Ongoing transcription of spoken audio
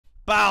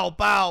Bow,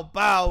 bow,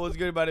 bow. What's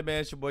good, everybody,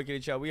 man? It's your boy, Kitty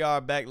Chao. We are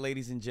back,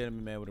 ladies and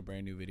gentlemen, man, with a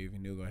brand new video. If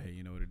you're new, go ahead.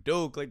 You know what to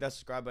do. Click that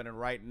subscribe button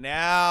right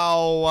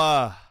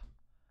now.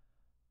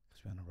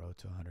 Because we're on the road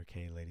to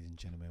 100K, ladies and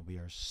gentlemen. We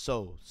are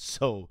so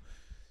close.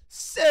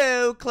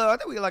 I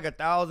think we got like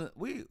 1,000.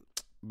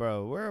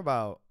 Bro, we're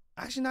about,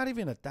 actually not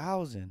even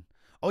 1,000.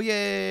 Oh,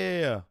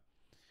 yeah.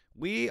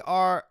 We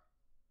are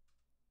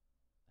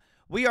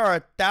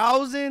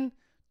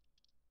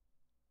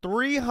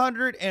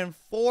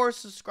 1,304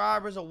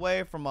 subscribers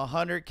away from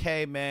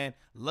 100K, man.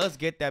 Let's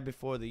get that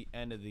before the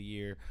end of the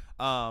year.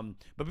 But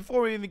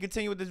before we even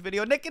continue with this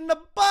video, Nick in the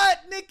butt.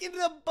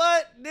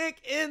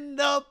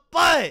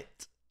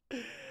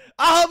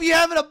 I hope you're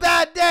having a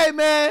bad day,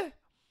 man.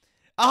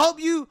 I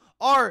hope you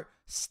are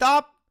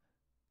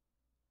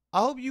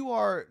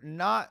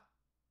not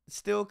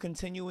still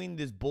continuing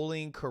this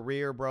bullying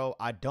career, bro.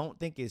 I don't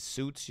think it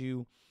suits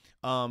you.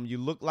 You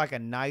look like a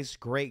nice,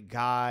 great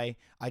guy.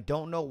 I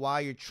don't know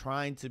why you're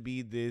trying to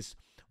be this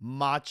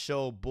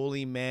macho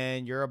bully,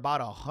 man. You're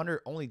about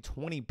 100, only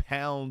 20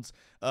 pounds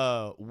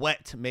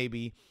wet,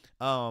 maybe.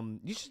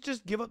 You should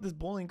just give up this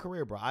bullying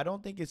career, bro. I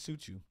don't think it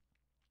suits you.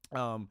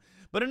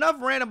 But enough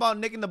rant about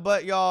Nick in the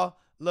butt, y'all.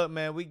 Look,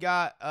 man, we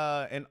got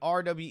an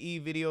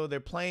RWE video. They're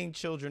playing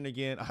children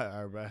again.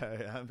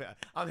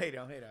 I'm hating.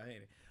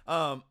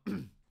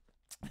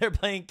 They're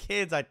playing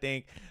kids, I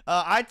think.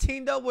 I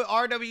teamed up with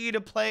RWE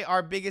to play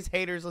our biggest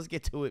haters. Let's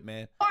get to it,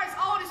 man. He's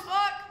old as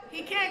fuck.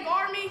 He can't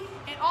guard me,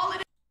 and all of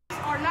them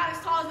are not as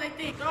tall as they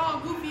think. They're all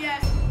goofy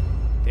ass.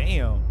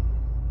 Damn.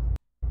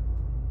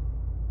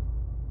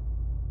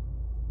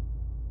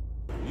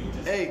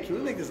 Hey, can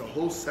we make this a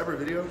whole separate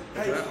video?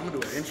 Hey, I'm gonna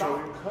do an intro.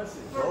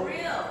 For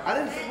real. I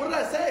didn't say, what did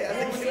I say? I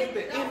said, can we make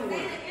the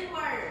N-word?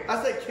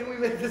 I said, can we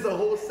make this a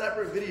whole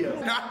separate video?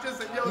 Not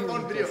just a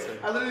one video.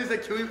 I literally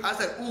said, I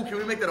said, ooh, can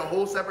we make that a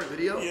whole separate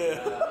video?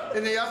 Yeah.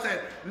 And then y'all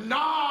said,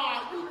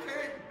 nah, you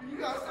can't. You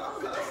gotta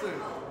stop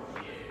cussing.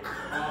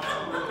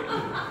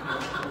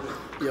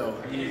 Yo.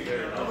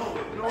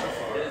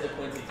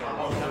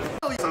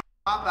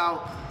 Pop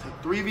out to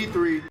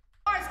 3v3.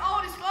 He's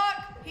old as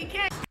fuck. He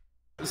can't.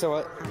 So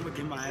what? I'm gonna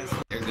get my ass.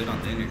 They're good on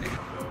the internet.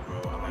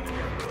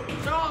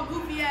 They're all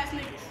goofy ass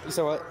niggas.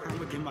 So what? I'm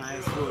gonna get my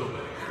ass full.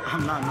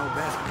 I'm not no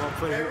basketball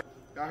player.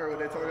 Y'all heard what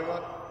they talking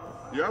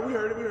about? Yeah, we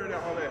heard it. We heard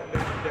that all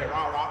that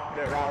rah rah.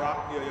 Yeah.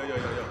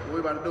 What we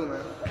about to do,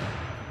 man?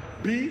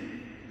 B.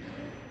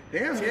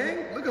 Damn,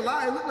 gang. Look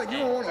alive. Look like you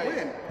don't want to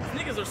win.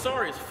 These niggas are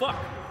sorry as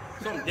fuck.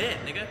 So I'm dead,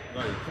 nigga.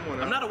 Like, come on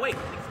now. I'm not awake.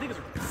 These niggas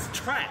are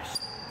trash.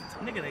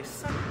 Nigga, they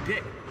suck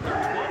dick. They're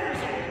 12 years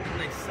old and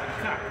they suck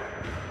cock.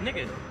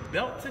 Nigga,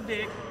 belt to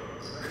dick,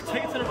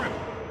 take it to the rim.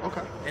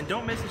 Okay. And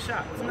don't miss a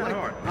shot. It's not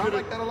hard. I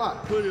like that a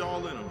lot. Put it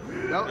all in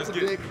them. Belt to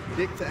dick,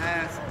 dick to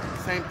ass,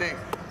 same thing.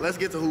 Let's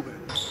get to hooping.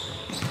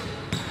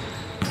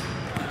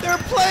 They're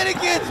playing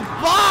against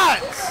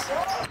bots.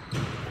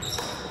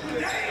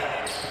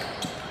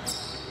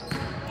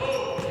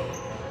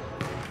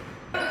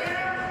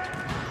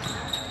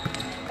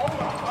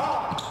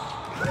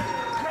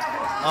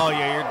 Oh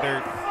yeah, you're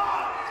dirt.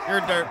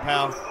 You're dirt,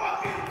 pal.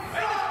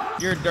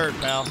 You're dirt,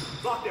 pal.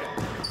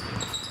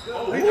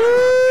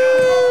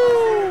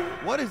 Woo!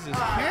 What is this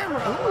camera?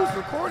 Who is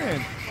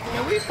recording?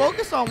 Can we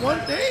focus on one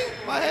thing?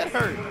 My head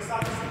hurts.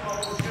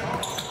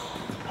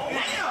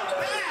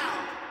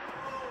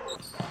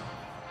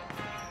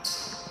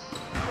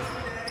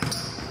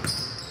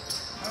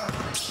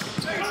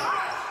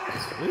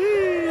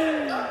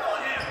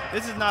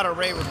 This is not a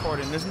Ray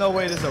recording. There's no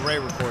way this is a Ray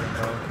recording,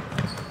 bro.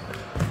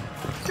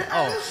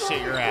 Oh,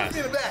 shit, your ass.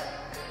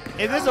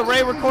 If this is a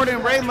Ray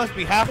recording, Ray must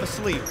be half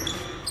asleep.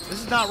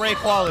 This is not Ray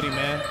quality,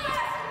 man.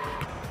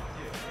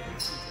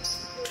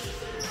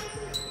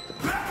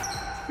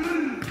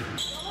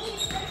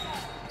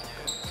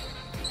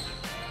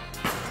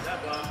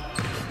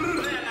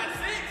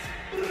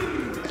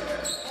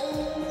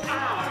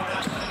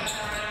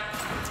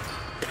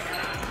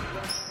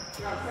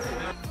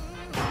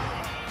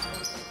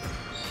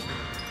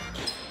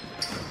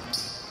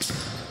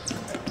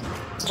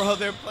 Bro,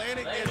 they're playing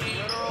against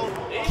literal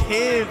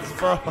kids,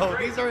 bro.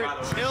 These are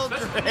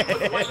children.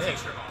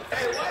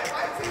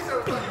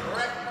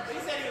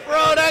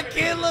 Bro, that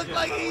kid looks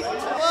like he's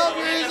 12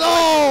 years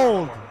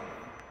old.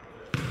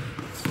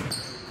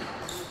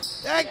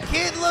 That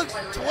kid looks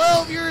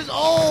 12 years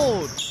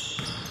old.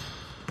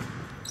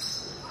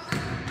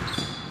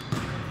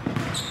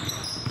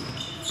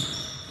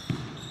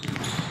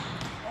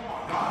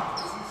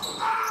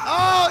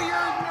 Oh,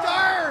 you're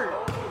dirt.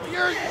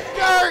 You're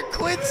dirt,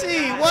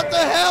 Quincy. What the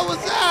hell was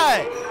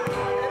that?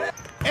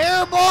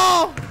 Air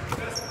ball.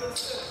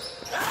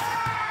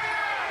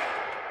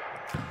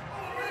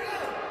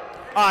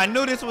 Oh, I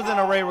knew this was an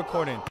array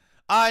recording.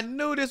 I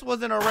knew this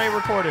was an array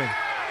recording.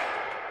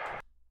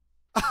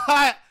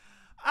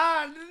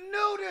 I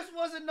knew this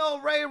wasn't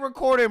no array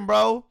recording,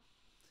 bro.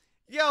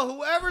 Yo,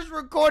 whoever's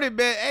recording,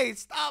 man, hey,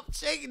 stop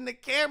shaking the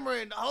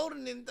camera and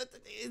holding it.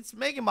 It's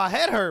making my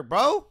head hurt,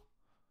 bro.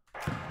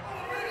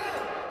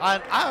 I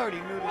already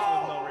knew this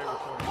was no array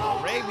recording.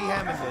 Ray be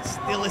having the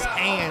stillest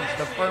hands,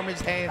 the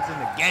firmest hands in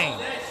the game.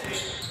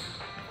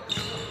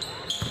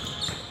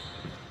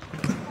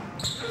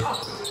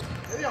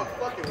 Maybe I'm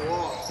fucking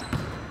lost.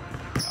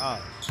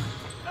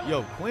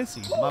 Yo,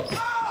 Quincy. Oh!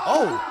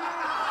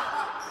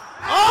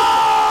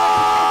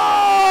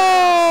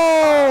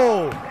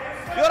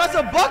 Yo, that's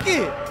a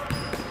bucket!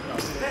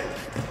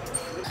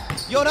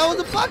 Yo, that was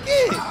a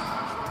bucket!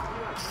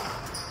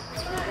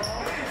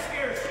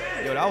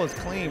 Yo, that was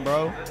clean,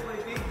 bro.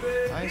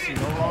 I ain't see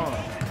no wrong.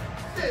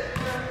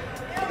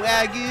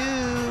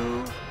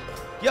 Wagyu.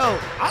 Yo,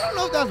 I don't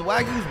know if that's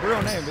Wagyu's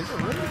real name. Is it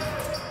really?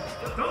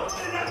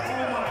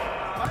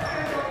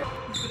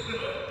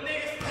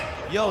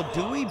 Yo,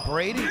 Dewey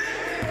Brady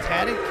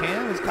tatted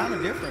Cam is kind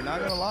of different, not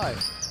gonna lie.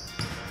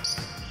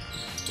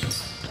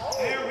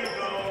 There we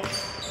go.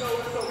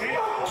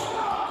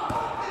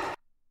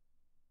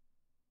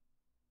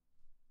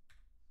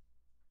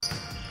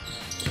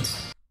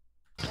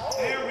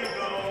 There we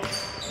go.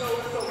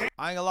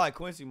 I ain't gonna lie,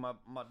 Quincy, my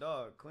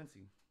dog,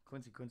 Quincy.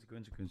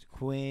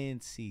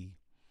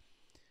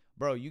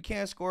 Bro, you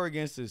can't score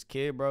against this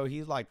kid, bro.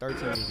 He's like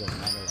 13 years old. I'm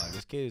not gonna lie.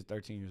 This kid is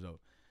 13 years old.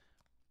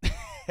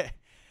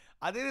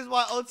 I think this is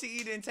why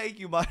OTE didn't take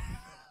you, but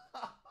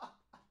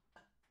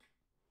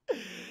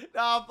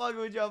nah, I'm fucking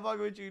with you.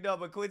 No,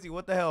 but Quincy,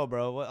 what the hell,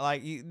 bro?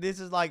 This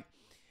is like,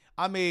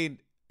 I mean,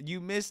 you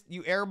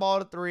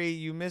airballed a 3,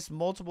 you missed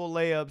multiple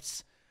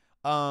layups,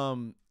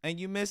 and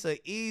you missed an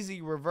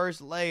easy reverse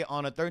lay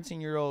on a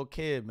 13-year-old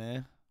kid,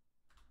 man.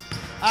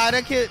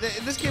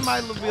 This kid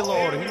might be a little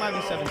older. He might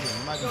be 17.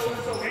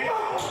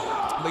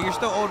 But you're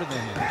still older than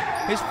him.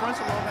 His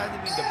frontal lobe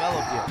hasn't been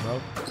developed yet,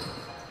 bro.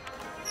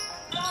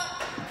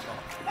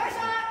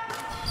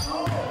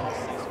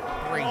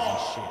 Crazy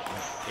shit.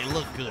 It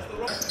looked good.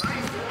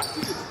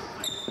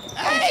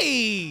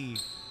 Hey!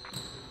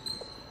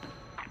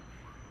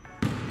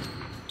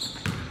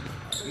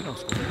 You don't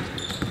score this.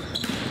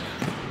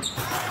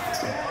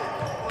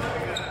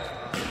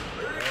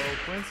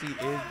 Quincy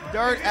is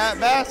dirt at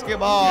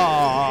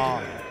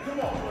basketball.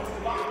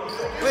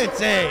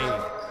 Quincy,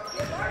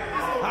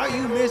 how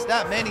you missed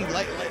that many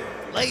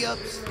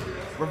layups?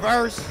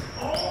 Reverse.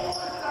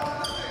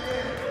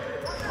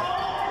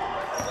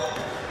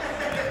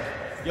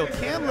 Yo,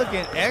 Cam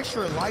looking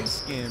extra light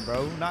skinned,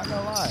 bro. Not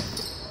gonna lie.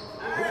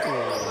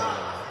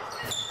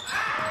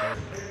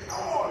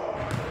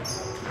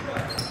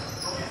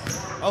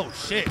 Oh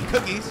shit,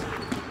 cookies.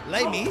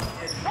 Lay me.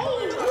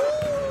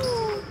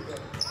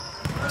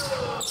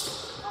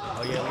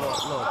 Oh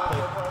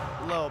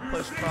yeah, little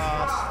push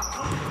cross,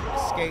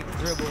 skate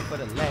dribble for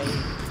the lay.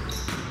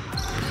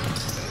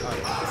 All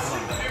right,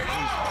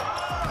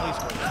 please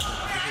score.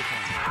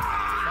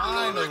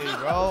 Finally,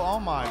 bro. Oh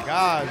my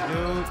gosh,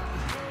 dude.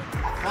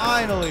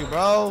 Finally,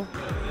 bro.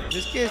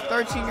 This kid's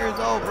 13 years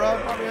old, bro.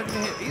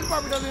 He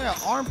probably doesn't even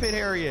have armpit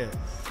hair yet.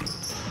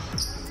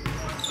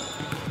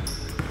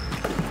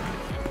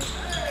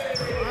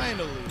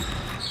 Finally.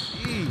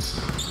 Jeez.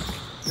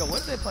 Yo,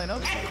 what are they playing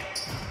up to?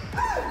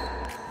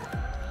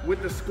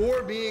 With the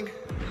score being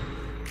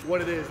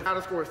what it is, now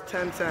the score is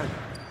 10-10.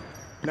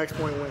 Next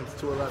point wins,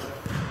 2-11.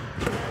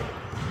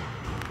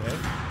 Okay.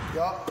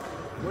 Yup.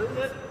 What is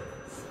it?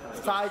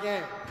 It's tie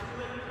game.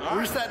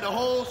 Reset the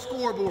whole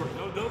scoreboard.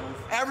 No doubles?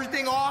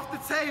 Everything off the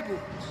table.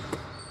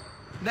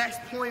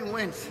 Next point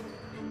wins.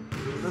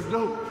 Let's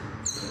do it.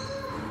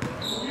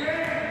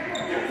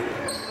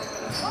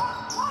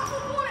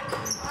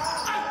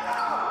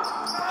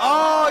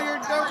 Oh, you're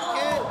dirt,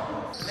 kid.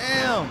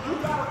 Damn.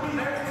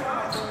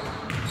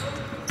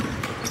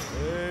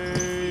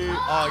 Hey.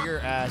 Oh, you're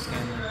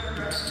asking.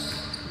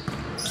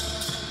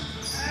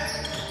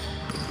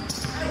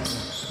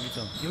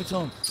 Give it to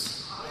him.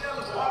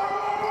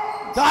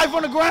 Dive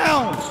on the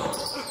ground.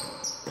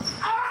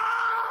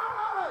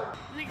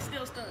 Nigga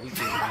still stuck.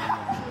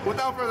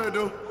 Without further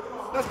ado,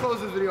 let's close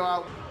this video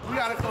out. We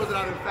gotta close it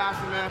out in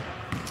fashion, man.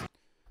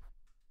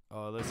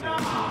 Oh, let's see. All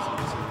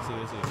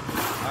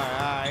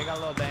right, he got a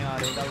little bang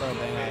on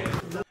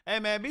it. Hey,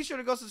 man, be sure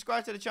to go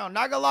subscribe to the channel.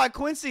 Not gonna lie,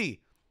 Quincy,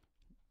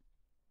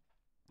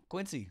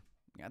 you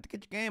have to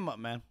get your game up,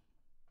 man.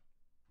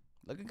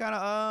 Looking kind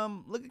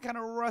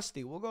of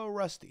rusty. We'll go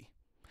rusty.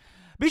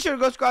 Be sure to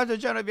go subscribe to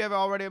the channel if you haven't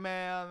already,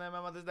 man.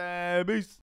 Peace.